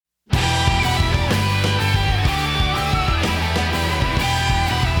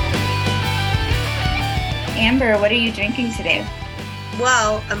Amber, what are you drinking today?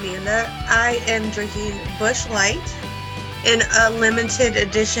 Well, Amanda, I am drinking Busch Light in a limited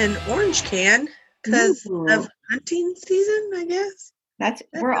edition orange can because of Ooh, hunting season, I guess. That's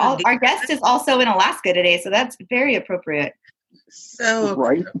we're not a all deal. our guest is also in Alaska today, so that's very appropriate. So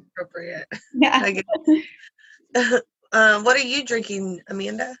Right. appropriate, Yeah. I guess. What are you drinking,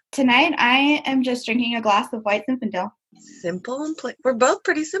 Amanda? Tonight I am just drinking a glass of white Zinfandel. Simple and plain. We're both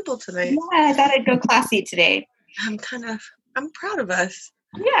pretty simple tonight. Yeah, I thought I'd go classy today. I'm proud of us.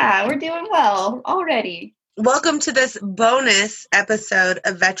 Yeah, we're doing well already. Welcome to this bonus episode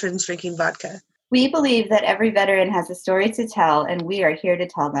of Veterans Drinking Vodka. We believe that every veteran has a story to tell, and we are here to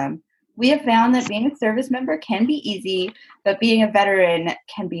tell them. We have found that being a service member can be easy, but being a veteran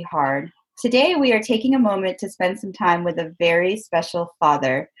can be hard. Today, we are taking a moment to spend some time with a very special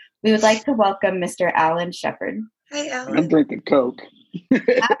father. We would like to welcome Mr. Alan Shepard. Hey, I'm Alan. drinking Coke.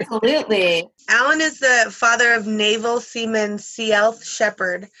 Absolutely. Alan is the father of Naval Seaman Ciel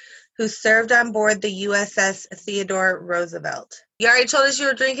Shepard, who served on board the USS Theodore Roosevelt. You already told us you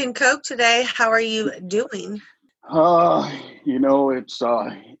were drinking Coke today. How are you doing? It's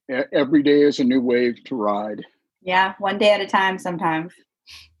every day is a new wave to ride. Yeah, one day at a time sometimes.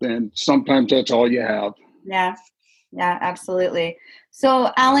 And sometimes that's all you have. Yeah, absolutely.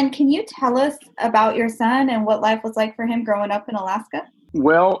 So, Alan, can you tell us about your son and what life was like for him growing up in Alaska?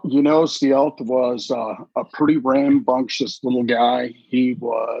 Well, Ciel was a pretty rambunctious little guy. He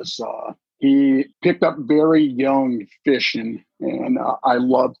picked up very young fishing, and I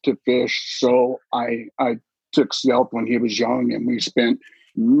loved to fish. So I took Ciel when he was young, and we spent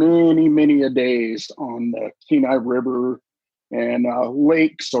many, many a days on the Kenai River and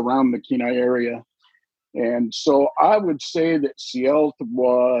lakes around the Kenai area. And so I would say that Ciel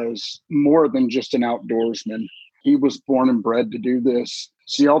was more than just an outdoorsman. He was born and bred to do this.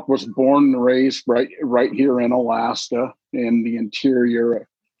 Ciel was born and raised right here in Alaska in the interior of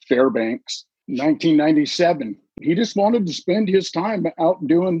Fairbanks, 1997. He just wanted to spend his time out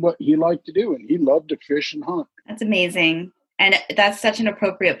doing what he liked to do, and he loved to fish and hunt. That's amazing. And that's such an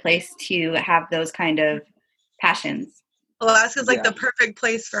appropriate place to have those kind of passions. Alaska's like the perfect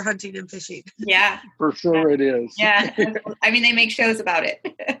place for hunting and fishing. Yeah. For sure it is. Yeah. I mean, they make shows about it.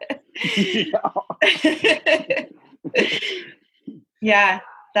 Yeah,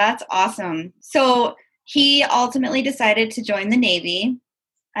 that's awesome. So he ultimately decided to join the Navy.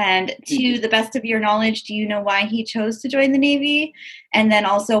 And to the best of your knowledge, do you know why he chose to join the Navy? And then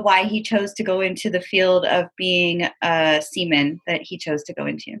also why he chose to go into the field of being a seaman that he chose to go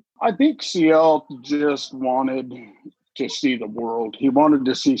into? I think Ciel just wanted to see the world. He wanted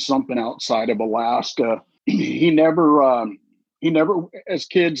to see something outside of Alaska. He never, as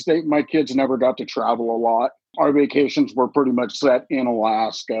kids, my kids never got to travel a lot. Our vacations were pretty much set in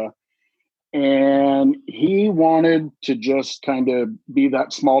Alaska. And he wanted to just kind of be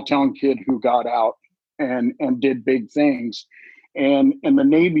that small town kid who got out and did big things. And the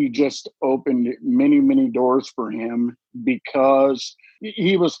Navy just opened many, many doors for him because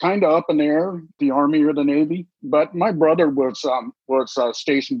he was kind of up in the air, the Army or the Navy. But my brother was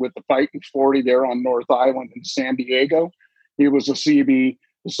stationed with the Fighting 40 there on North Island in San Diego. He was a CB.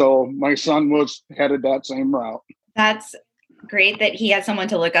 So my son was headed that same route. That's great that he had someone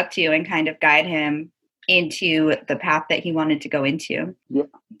to look up to and kind of guide him into the path that he wanted to go into. Yeah.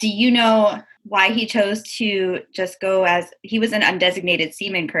 Do you know why he chose to just go as he was an undesignated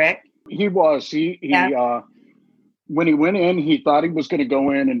seaman, correct? He was. When he went in, he thought he was going to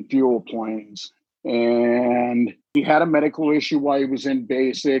go in and fuel planes. And he had a medical issue while he was in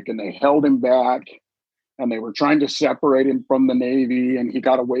basic, and they held him back. And they were trying to separate him from the Navy, and he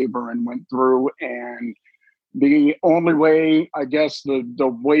got a waiver and went through. And the only way, I guess,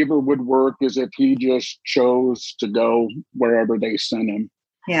 the waiver would work is if he just chose to go wherever they sent him.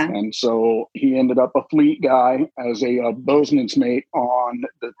 Yeah. And so he ended up a fleet guy as a bosun's mate on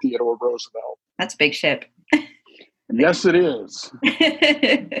the Theodore Roosevelt. That's a big ship. Yes, it is.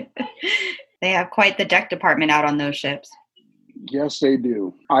 They have quite the deck department out on those ships. Yes, they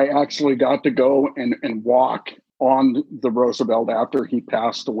do. I actually got to go and walk on the Roosevelt after he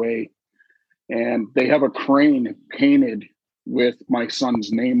passed away. And they have a crane painted with my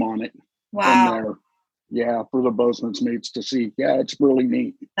son's name on it. Wow. In there. Yeah, for the bosun's mates to see. Yeah, it's really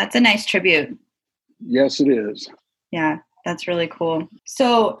neat. That's a nice tribute. Yes, it is. Yeah, that's really cool.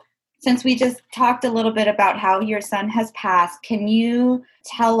 So since we just talked a little bit about how your son has passed, can you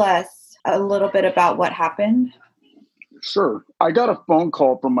tell us a little bit about what happened? Sure. I got a phone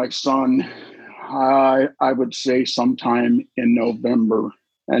call from my son, I would say sometime in November,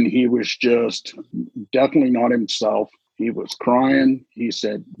 and he was just definitely not himself. He was crying. He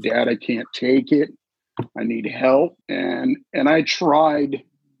said, "Dad, I can't take it. I need help. And I tried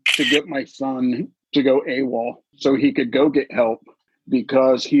to get my son to go AWOL so he could go get help,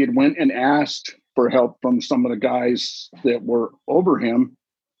 because he had went and asked for help from some of the guys that were over him,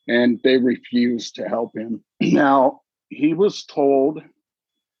 and they refused to help him. Now, he was told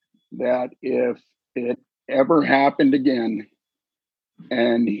that if it ever happened again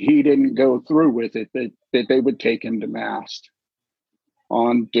and he didn't go through with it, that they would take him to Mast.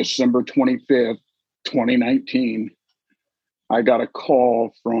 On December 25th, 2019, I got a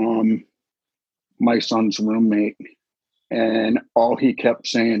call from my son's roommate, and all he kept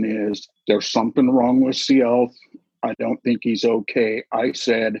saying is, there's something wrong with CL. I don't think he's okay. I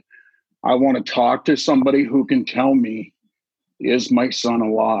said, I want to talk to somebody who can tell me, is my son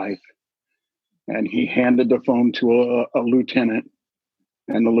alive? And he handed the phone to a lieutenant,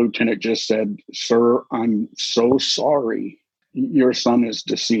 and the lieutenant just said, sir, I'm so sorry. Your son is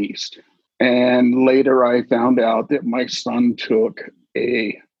deceased. And later I found out that my son took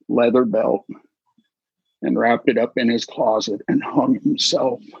a leather belt and wrapped it up in his closet and hung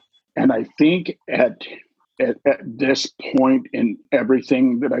himself. And I think at this point in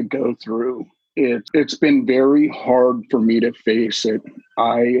everything that I go through, it's been very hard for me to face it.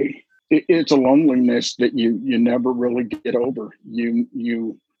 It's a loneliness that you never really get over.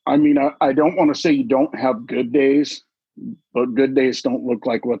 I don't want to say you don't have good days, but good days don't look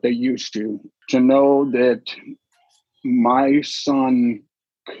like what they used to. To know that my son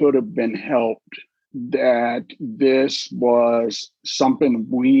could have been helped, that this was something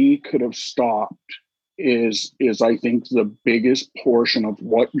we could have stopped, is I think the biggest portion of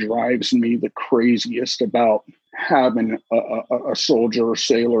what drives me the craziest about having a soldier or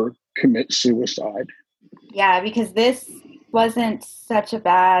sailor commit suicide. Yeah, because this wasn't such a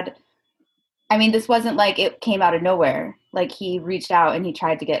bad, this wasn't like it came out of nowhere. Like, he reached out and he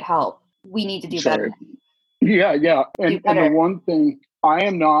tried to get help. We need to do better. Yeah. And the one thing,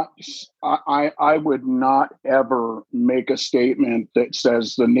 I would not ever make a statement that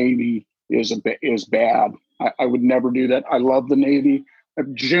says the Navy is bad. I would never do that. I love the Navy. I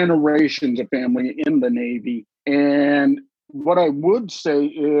have generations of family in the Navy. And what I would say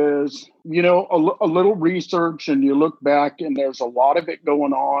is, a little research, and you look back and there's a lot of it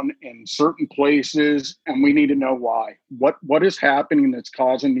going on in certain places, and we need to know why. What is happening that's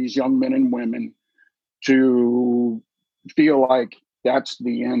causing these young men and women to feel like that's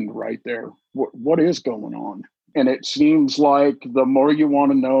the end right there? What is going on? And it seems like the more you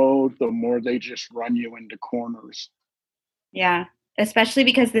want to know, the more they just run you into corners. Yeah, especially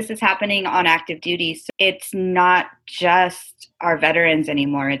because this is happening on active duty. So it's not just our veterans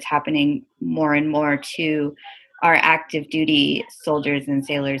anymore. It's happening more and more to our active duty soldiers and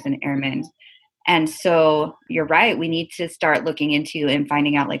sailors and airmen. And so you're right. We need to start looking into and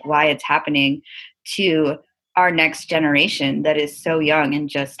finding out why it's happening to our next generation that is so young and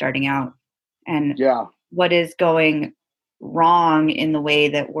just starting out. And what is going wrong in the way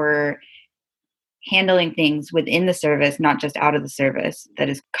that we're handling things within the service, not just out of the service, that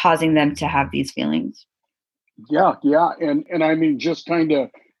is causing them to have these feelings. Yeah. And just kind of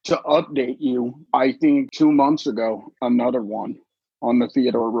to update you, I think 2 months ago, another one on the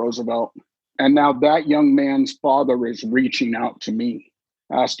Theodore Roosevelt. And now that young man's father is reaching out to me,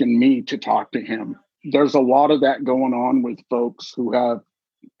 asking me to talk to him. There's a lot of that going on with folks who have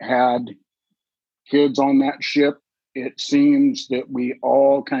had kids on that ship. It seems that we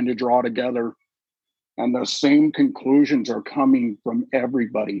all kind of draw together, and the same conclusions are coming from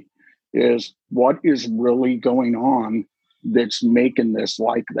everybody, is what is really going on that's making this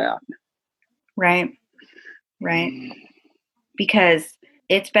like that. Right. Because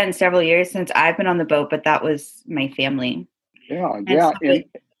it's been several years since I've been on the boat, but that was my family. Yeah. So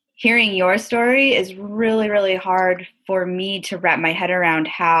hearing your story is really, really hard for me to wrap my head around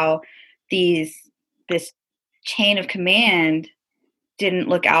how this chain of command didn't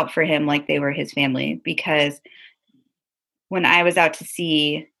look out for him like they were his family. Because when I was out to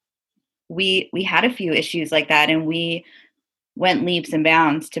sea, we had a few issues like that, and we went leaps and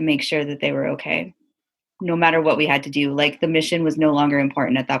bounds to make sure that they were okay, no matter what we had to do. The mission was no longer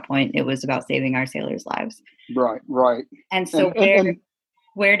important at that point. It was about saving our sailors' lives. Right. And so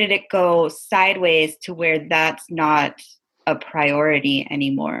where did it go sideways to where that's not a priority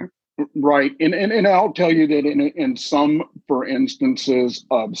anymore? Right. And I'll tell you that in some, for instances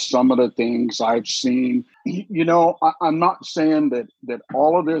of some of the things I've seen, I'm not saying that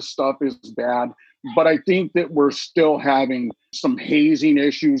all of this stuff is bad, but I think that we're still having some hazing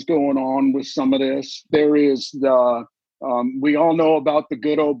issues going on with some of this. There is we all know about the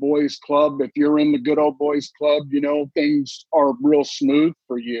Good Old Boys Club. If you're in the Good Old Boys Club, things are real smooth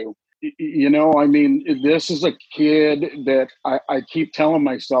for you. I mean, this is a kid that I keep telling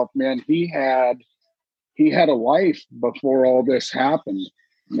myself, man, he had a life before all this happened.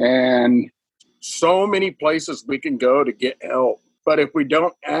 And so many places we can go to get help. But if we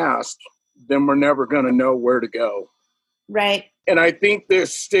don't ask, then we're never going to know where to go. Right. And I think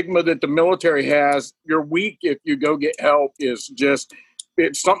this stigma that the military has, you're weak if you go get help, is just,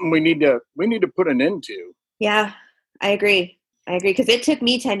 it's something we need to put an end to. Yeah, I agree. Because it took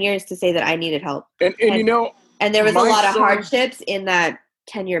me 10 years to say that I needed help. And and there was a lot of son, hardships in that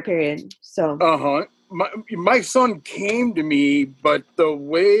 10-year period. So my son came to me, but the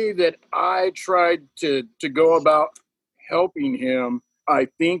way that I tried to go about helping him, I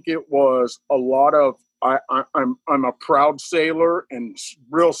think it was a lot of I'm a proud sailor, and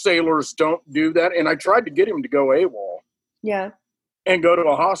real sailors don't do that. And I tried to get him to go AWOL. Yeah. And go to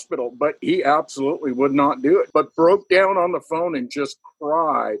a hospital, but he absolutely would not do it, but broke down on the phone and just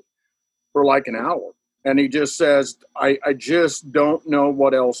cried for like an hour. And he just says, I just don't know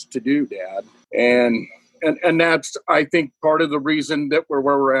what else to do, Dad. And that's, I think, part of the reason that we're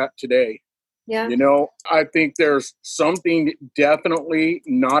where we're at today. Yeah. I think there's something definitely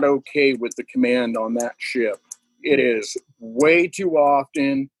not okay with the command on that ship. It is way too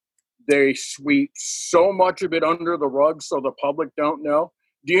often. They sweep so much of it under the rug so the public don't know.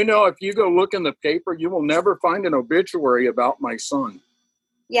 Do you know, if you go look in the paper, you will never find an obituary about my son.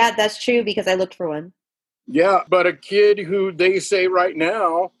 Yeah, that's true, because I looked for one. Yeah, but a kid who they say right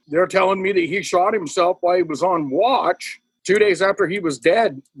now, they're telling me that he shot himself while he was on watch. 2 days after he was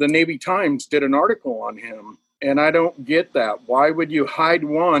dead, the Navy Times did an article on him. And I don't get that. Why would you hide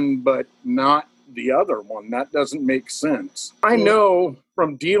one but not the other one? That doesn't make sense. I know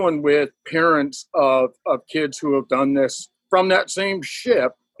from dealing with parents of kids who have done this from that same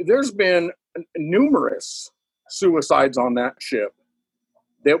ship, there's been numerous suicides on that ship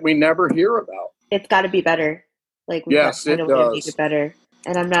that we never hear about. It's got to be better. Yes, it does. Make it better.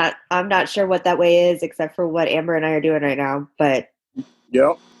 And I'm not sure what that way is, except for what Amber and I are doing right now. But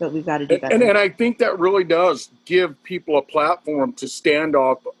yep. But we've got to do better. And I think that really does give people a platform to stand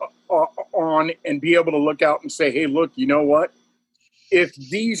up on and be able to look out and say, hey, look, you know what? If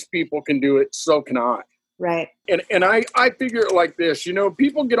these people can do it, so can I. Right. And I figure it like this.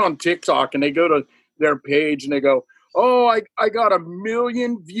 People get on TikTok and they go to their page and they go, oh, I got 1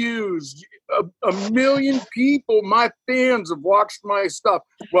 million views. A million people, my fans, have watched my stuff.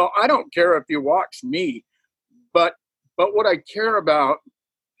 Well, I don't care if you watch me, but what I care about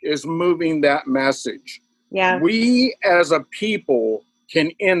is moving that message. Yeah. We as a people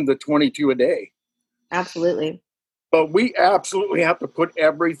can end the 22 a day. Absolutely. But we absolutely have to put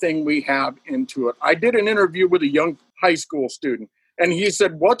everything we have into it. I did an interview with a young high school student, and he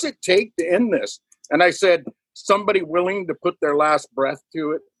said, what's it take to end this? And I said, somebody willing to put their last breath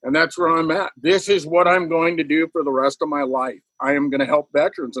to it. And that's where I'm at. This is what I'm going to do for the rest of my life. I am going to help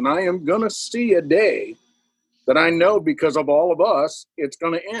veterans, and I am going to see a day that I know, because of all of us, it's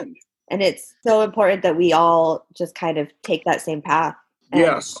going to end. And it's so important that we all just kind of take that same path. And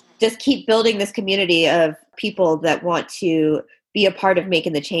yes. Just keep building this community of people that want to be a part of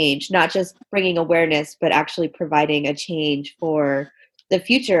making the change, not just bringing awareness, but actually providing a change for the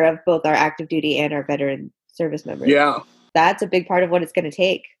future of both our active duty and our veteran service members. Yeah. That's a big part of what it's going to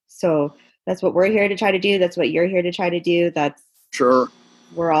take. So that's what we're here to try to do. That's what you're here to try to do. That's sure.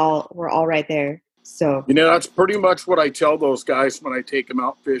 We're all right there. So, that's pretty much what I tell those guys when I take them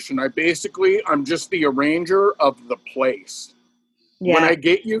out fishing. I'm just the arranger of the place. Yeah. When I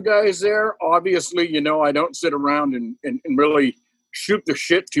get you guys there, obviously, I don't sit around and really shoot the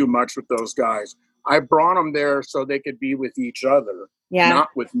shit too much with those guys. I brought them there so they could be with each other, not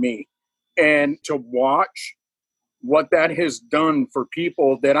with me. And to watch what that has done for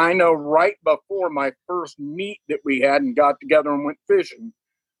people that I know right before my first meet that we had and got together and went fishing,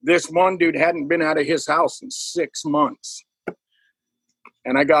 this one dude hadn't been out of his house in 6 months.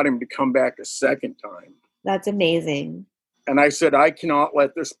 And I got him to come back a second time. That's amazing. And I said, I cannot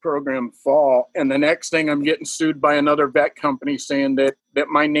let this program fall. And the next thing, I'm getting sued by another vet company saying that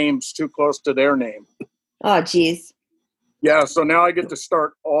my name's too close to their name. Oh, geez. Yeah, so now I get to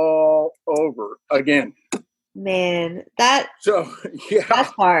start all over again. Man, that's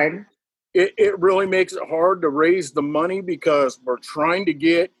hard. It really makes it hard to raise the money, because we're trying to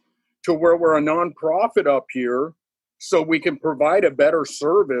get to where we're a nonprofit up here so we can provide a better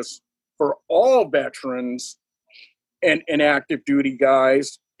service for all veterans and active duty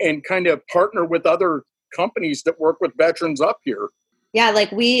guys, and kind of partner with other companies that work with veterans up here. Yeah,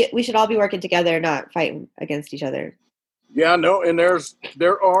 we should all be working together, not fighting against each other. Yeah, no, and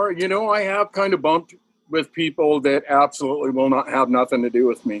there are, I have kind of bumped with people that absolutely will not have nothing to do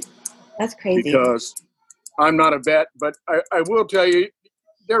with me. That's crazy. because I'm not a vet, but I will tell you,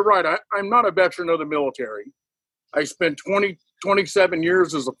 they're right. I'm not a veteran of the military. I spent 27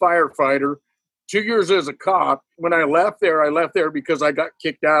 years as a firefighter, 2 years as a cop. When I left there because I got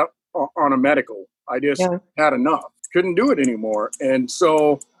kicked out on a medical. I just had enough. Couldn't do it anymore. And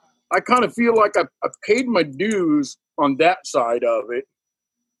so I kind of feel like I paid my dues on that side of it.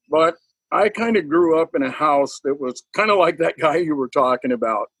 But I kind of grew up in a house that was kind of like that guy you were talking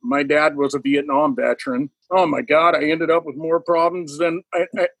about. My dad was a Vietnam veteran. Oh my God, I ended up with more problems than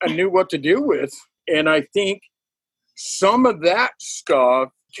I knew what to do with. And I think some of that stuff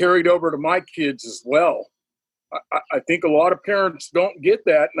carried over to my kids as well. I think a lot of parents don't get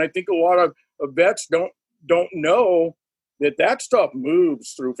that. And I think a lot of vets don't know that stuff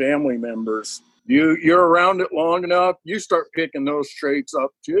moves through family members. You're around it long enough, you start picking those traits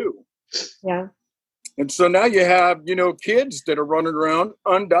up too. Yeah. And so now you have, kids that are running around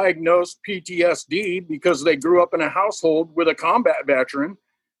undiagnosed PTSD because they grew up in a household with a combat veteran.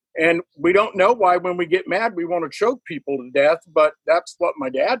 And we don't know why when we get mad, we want to choke people to death, but that's what my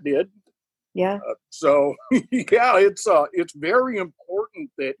dad did. Yeah. So, yeah, it's very important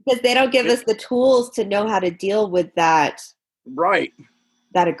that. Because they don't give us the tools to know how to deal with that. Right.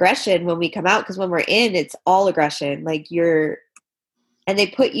 That aggression when we come out. Because when we're in, it's all aggression. And they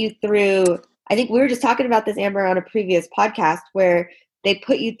put you through, I think we were just talking about this, Amber, on a previous podcast, where they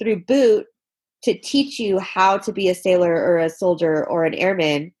put you through boot to teach you how to be a sailor or a soldier or an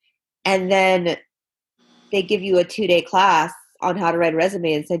airman. And then they give you a 2-day class on how to write a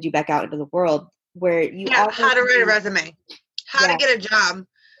resume and send you back out into the world where you how to write a resume, how to get a job.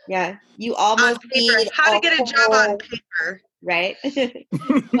 Yeah. You almost need how to get a job on paper. Right.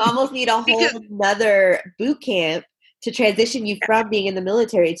 You almost need a whole another boot camp to transition you from being in the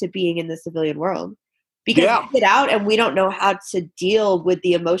military to being in the civilian world. Because we get out and we don't know how to deal with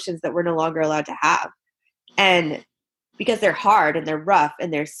the emotions that we're no longer allowed to have. And because they're hard and they're rough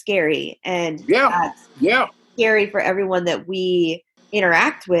and they're scary. And that's scary for everyone that we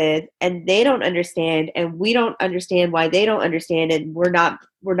interact with, and they don't understand, and we don't understand why they don't understand, and we're not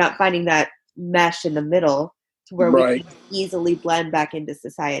finding that mesh in the middle to where we can easily blend back into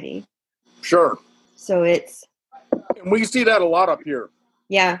society. Sure. So and we see that a lot up here.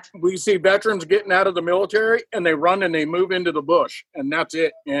 Yeah. We see veterans getting out of the military and they run and they move into the bush, and that's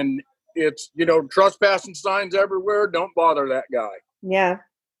it. And it's, trespassing signs everywhere. Don't bother that guy. Yeah.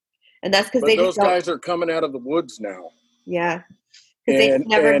 And that's because those guys are coming out of the woods now. Yeah. Because they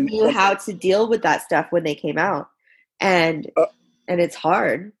never knew how to deal with that stuff when they came out. And it's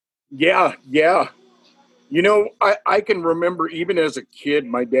hard. Yeah. Yeah. I can remember even as a kid,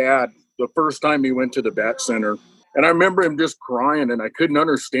 my dad, the first time he went to the vet center, and I remember him just crying, and I couldn't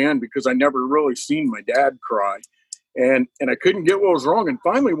understand because I never really seen my dad cry. And I couldn't get what was wrong. And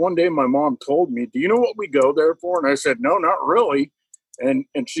finally, one day, my mom told me, "Do you know what we go there for?" And I said, "No, not really." And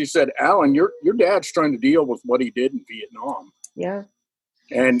she said, "Alan, your dad's trying to deal with what he did in Vietnam. Yeah.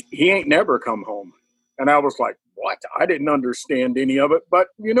 And he ain't never come home." And I was like, "What?" I didn't understand any of it. But,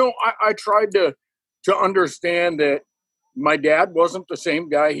 I tried to understand that my dad wasn't the same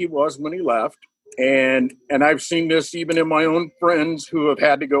guy he was when he left. And I've seen this even in my own friends who have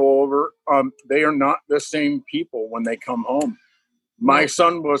had to go over. They are not the same people when they come home. My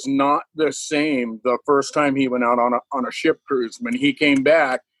son was not the same the first time he went out on a ship cruise. When he came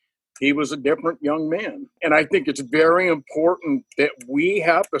back, he was a different young man. And I think it's very important that we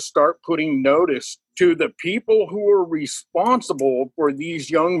have to start putting notice to the people who are responsible for these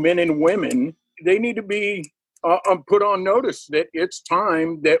young men and women. They need to be put on notice that it's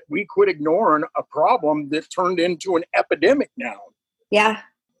time that we quit ignoring a problem that turned into an epidemic now. Yeah.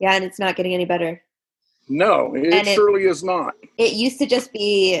 Yeah. And it's not getting any better. No, it surely is not. It used to just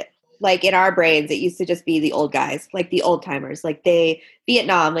be like in our brains, it used to just be the old guys, like the old timers, like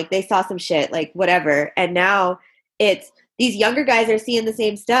Vietnam, like they saw some shit, like whatever. And now it's these younger guys are seeing the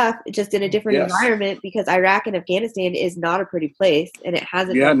same stuff, just in a different environment, because Iraq and Afghanistan is not a pretty place, and it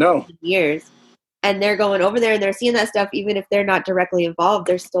hasn't been in years. And they're going over there and they're seeing that stuff, even if they're not directly involved,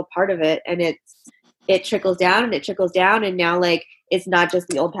 they're still part of it. And it trickles down and it trickles down. And now, like, it's not just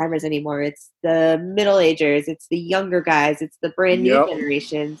the old timers anymore. It's the middle agers. It's the younger guys. It's the brand new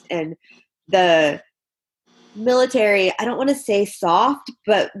generations. And the military, I don't want to say soft,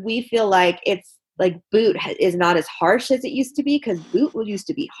 but we feel like it's like boot is not as harsh as it used to be, because boot used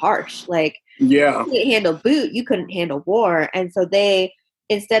to be harsh. Like, you couldn't handle boot, you couldn't handle war. And so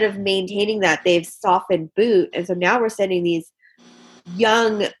instead of maintaining that, they've softened boot. And so now we're sending these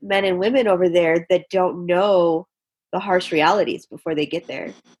young men and women over there that don't know the harsh realities before they get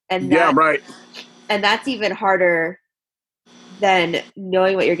there. And and that's even harder than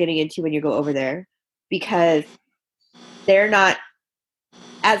knowing what you're getting into when you go over there, because they're not,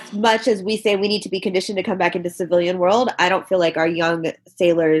 as much as we say we need to be conditioned to come back into civilian world, I don't feel like our young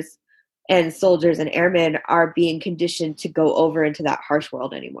sailors and soldiers and airmen are being conditioned to go over into that harsh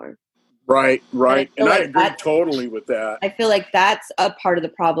world anymore. Right. And I agree that's, totally with that. I feel like that's a part of the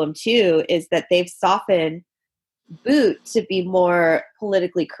problem too, is that they've softened boot to be more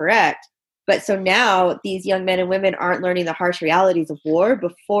politically correct. But so now these young men and women aren't learning the harsh realities of war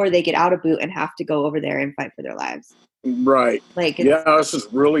before they get out of boot and have to go over there and fight for their lives. Right. Like, yeah, this is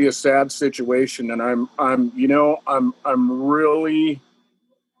really a sad situation, and I'm really,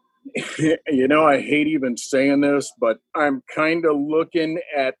 I hate even saying this, but I'm kind of looking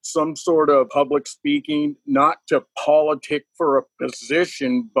at some sort of public speaking, not to politic for a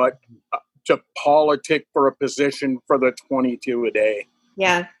position, but to politic for a position for the 22 a day.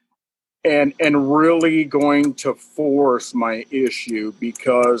 Yeah. And really going to force my issue,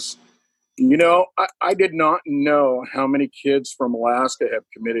 because I did not know how many kids from Alaska have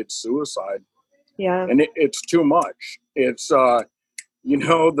committed suicide. Yeah. And it's too much. It's, the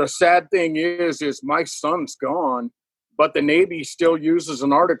sad thing is my son's gone, but the Navy still uses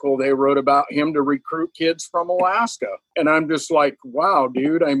an article they wrote about him to recruit kids from Alaska. And I'm just like, wow,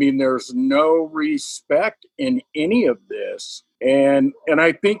 dude, I mean, there's no respect in any of this. And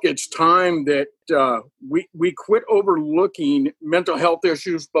I think it's time that we quit overlooking mental health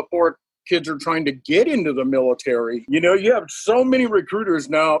issues before kids are trying to get into the military. You have so many recruiters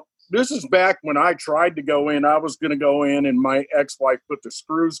now. This is back when I tried to go in. I was going to go in and my ex-wife put the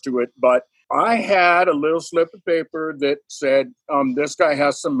screws to it. But I had a little slip of paper that said, this guy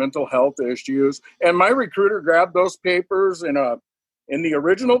has some mental health issues. And my recruiter grabbed those papers in the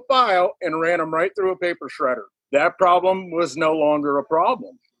original file and ran them right through a paper shredder. That problem was no longer a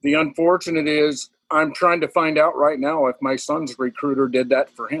problem. The unfortunate is I'm trying to find out right now if my son's recruiter did that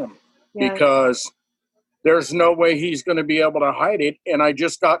for him. Yeah. Because there's no way he's going to be able to hide it. And I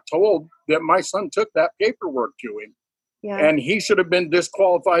just got told that my son took that paperwork to him. Yeah. And he should have been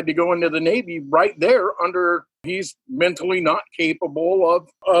disqualified to go into the Navy right there under he's mentally not capable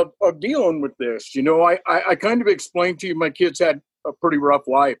of dealing with this. I kind of explained to you my kids had a pretty rough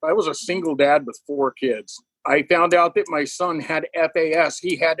life. I was a single dad with 4 kids. I found out that my son had FAS.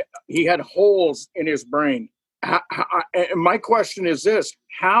 He had holes in his brain. And my question is this: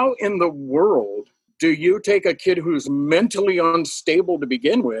 how in the world do you take a kid who's mentally unstable to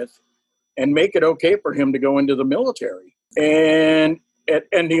begin with and make it okay for him to go into the military? And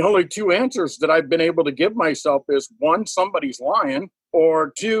the only 2 answers that I've been able to give myself is 1, somebody's lying,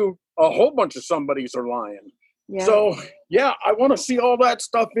 or 2, a whole bunch of somebodies are lying. Yeah. So, yeah, I want to see all that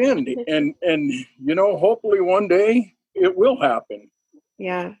stuff end. And hopefully one day it will happen.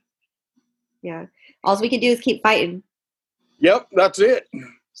 Yeah. Yeah. All we can do is keep fighting. Yep, that's it.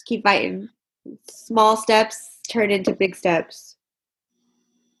 Just keep fighting. Small steps turn into big steps.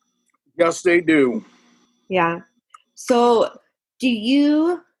 Yes, they do. Yeah. So do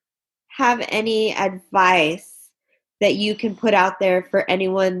you have any advice that you can put out there for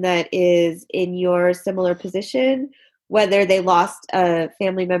anyone that is in your similar position, whether they lost a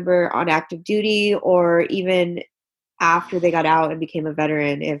family member on active duty or even after they got out and became a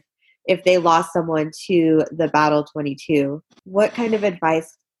veteran, if they lost someone to the Battle 22? What kind of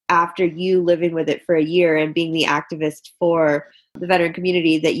advice, after you living with it for a year and being the activist for the veteran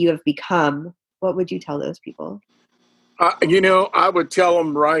community that you have become, what would you tell those people? I would tell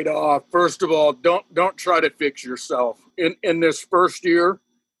them right off, first of all, don't try to fix yourself. In this first year,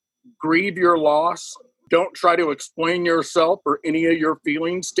 grieve your loss. Don't try to explain yourself or any of your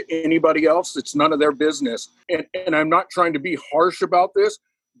feelings to anybody else. It's none of their business. And I'm not trying to be harsh about this,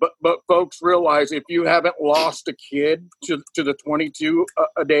 but folks realize if you haven't lost a kid to the 22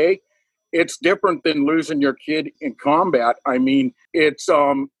 a day, it's different than losing your kid in combat. I mean, it's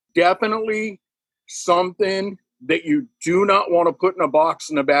definitely something that you do not want to put in a box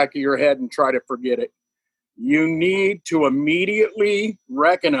in the back of your head and try to forget it. You need to immediately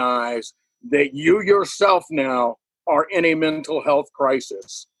recognize that you yourself now are in a mental health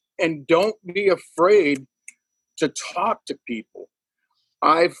crisis. And don't be afraid to talk to people.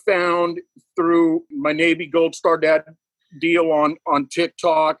 I've found through my Navy Gold Star Dad deal on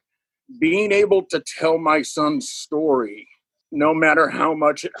TikTok, being able to tell my son's story, no matter how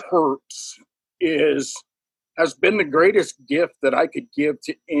much it hurts, has been the greatest gift that I could give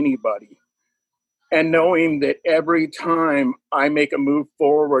to anybody. And knowing that every time I make a move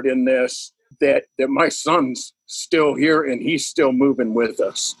forward in this, that my son's still here and he's still moving with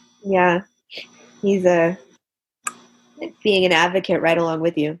us. Yeah. He's being an advocate right along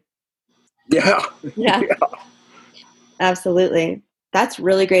with you. Yeah. Yeah. Absolutely. That's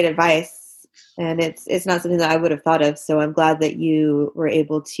really great advice. And it's not something that I would have thought of. So I'm glad that you were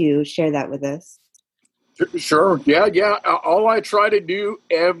able to share that with us. Sure. Yeah. All I try to do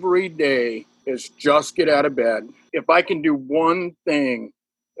every day is just get out of bed. If I can do one thing,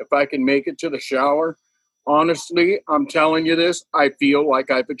 if I can make it to the shower, honestly, I'm telling you this, I feel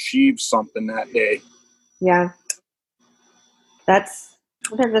like I've achieved something that day. Yeah.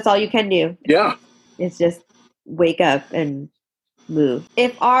 Sometimes that's all you can do. Yeah. It's just wake up and move.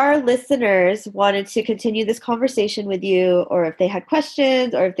 If our listeners wanted to continue this conversation with you, or if they had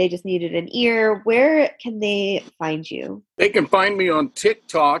questions, or if they just needed an ear, where can they find you? They can find me on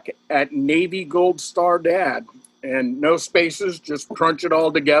TikTok at Navy Gold Star Dad, and no spaces, just crunch it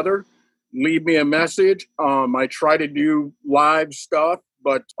all together. Leave me a message. I try to do live stuff,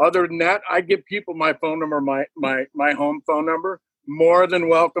 but other than that, I give people my phone number, my home phone number. More than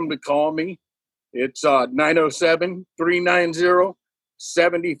welcome to call me. It's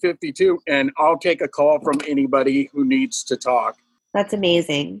 907-390-7052, and I'll take a call from anybody who needs to talk. That's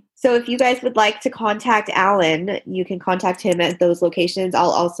amazing. So if you guys would like to contact Alan, you can contact him at those locations. I'll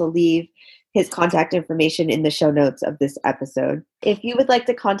also leave his contact information in the show notes of this episode. If you would like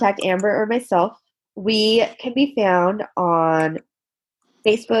to contact Amber or myself, we can be found on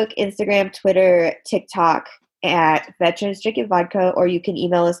Facebook, Instagram, Twitter, TikTok at Veterans Drinking Vodka, or you can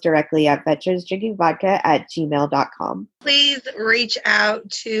email us directly at veteransdrinkingvodka@gmail.com. Please reach out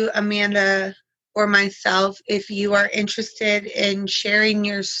to Amanda or myself if you are interested in sharing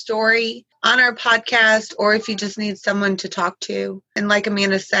your story on our podcast, or if you just need someone to talk to. And like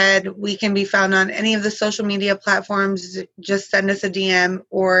Amanda said, we can be found on any of the social media platforms. Just send us a DM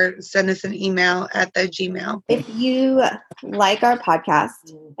or send us an email at the Gmail. If you like our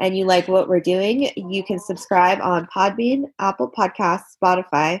podcast and you like what we're doing, you can subscribe on Podbean, Apple Podcasts,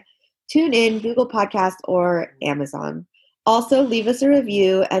 Spotify, TuneIn, Google Podcasts, or Amazon. Also, leave us a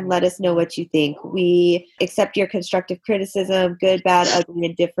review and let us know what you think. We accept your constructive criticism, good, bad, ugly,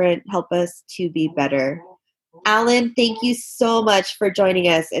 and different. Help us to be better. Alan, thank you so much for joining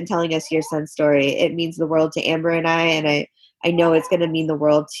us and telling us your son's story. It means the world to Amber and I know it's going to mean the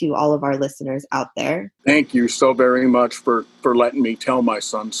world to all of our listeners out there. Thank you so very much for letting me tell my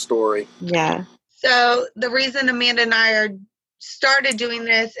son's story. Yeah. So the reason Amanda and I started doing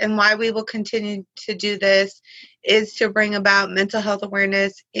this and why we will continue to do this is to bring about mental health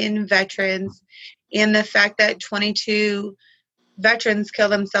awareness in veterans, and the fact that 22 veterans kill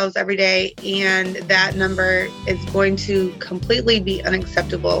themselves every day, and that number is going to completely be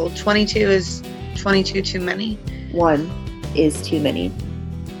unacceptable. 22 is 22 too many. 1 is too many.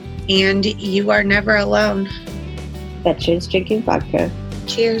 And you are never alone. Veterans Drinking Vodka.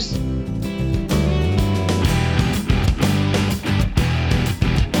 Cheers.